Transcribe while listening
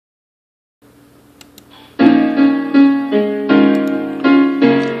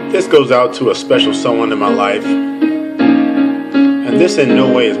This goes out to a special someone in my life, and this in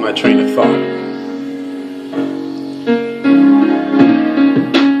no way is my train of thought.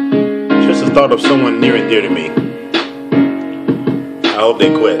 Just the thought of someone near and dear to me. I hope they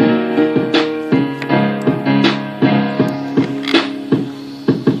quit.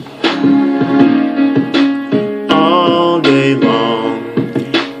 All day long,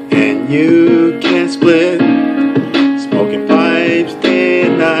 and you can't split. Smoking pipes day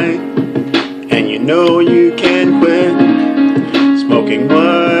and night, and you know you can't quit. Smoking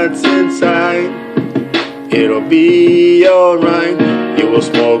what's inside, it'll be alright. You will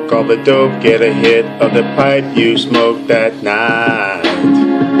smoke all the dope, get a hit of the pipe you smoked that night.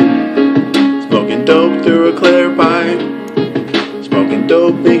 Smoking dope through a clear pipe, smoking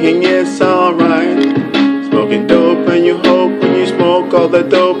dope thinking it's alright. Smoking dope and you hope when you smoke all the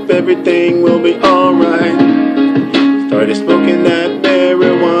dope everything will be alright. Started smoking that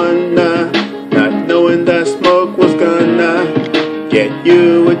marijuana, not knowing that smoke was gonna get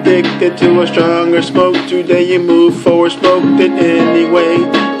you addicted to a stronger smoke. Today you move forward, smoked it anyway.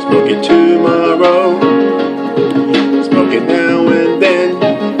 Smoke it tomorrow, smoke it now and then.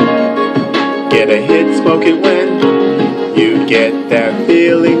 Get a hit, smoke it when you get that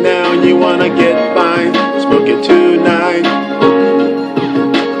feeling now and you wanna get by. Smoke it tonight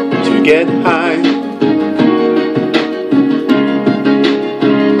to get high.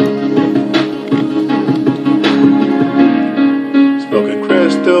 Smoking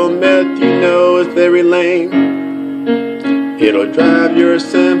crystal meth, you know it's very lame. It'll drive your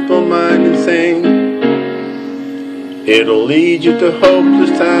simple mind insane. It'll lead you to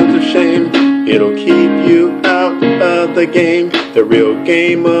hopeless times of shame. It'll keep you out of the game, the real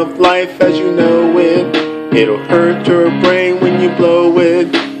game of life as you know it. It'll hurt your brain when you blow it.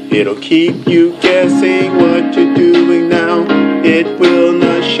 It'll keep you guessing what you're doing now. It will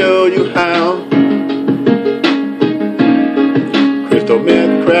not show you how. Crystal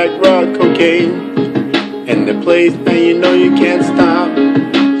meth, crack, rock, cocaine, and the place now you know you can't stop.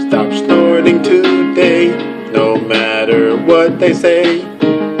 Stop snorting today, no matter what they say.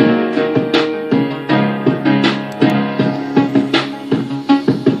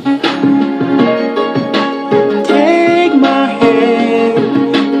 Take my hand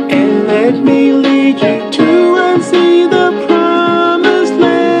and let me lead you to and see the promised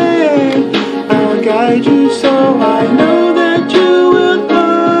land. I'll guide you so I know that you will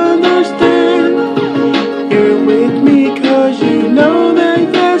understand. You're with me cause you know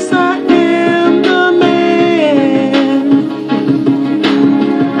that yes I am the man.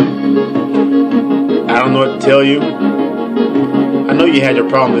 I don't know what to tell you. I know you had your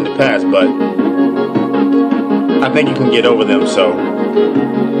problems in the past, but I think you can get over them, so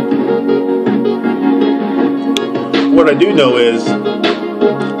what I do know is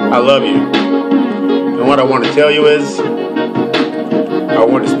I love you. And what I want to tell you is I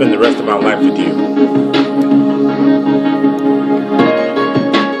want to spend the rest of my life with you.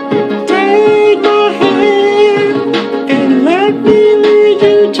 Take my hand and let me lead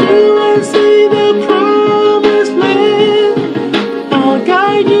you to and see the promised land. I'll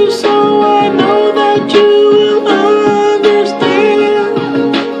guide you so I know that you will understand.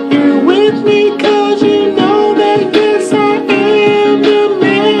 You're with me cause you know that yes I am the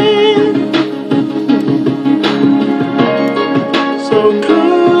man. So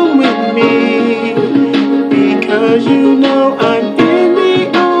come with me because you know I'm in the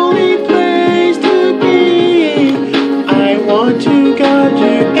only place to be. I want to guide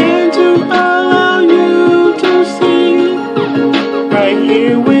you and to allow you to see. Right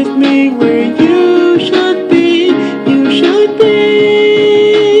here with me where you should be, you should be.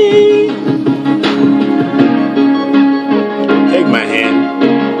 Take my hand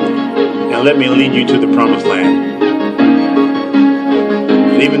and let me lead you to the promised land.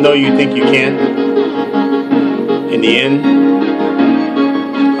 And even though you think you can't, in the end,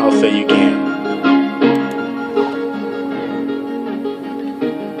 I'll say you can.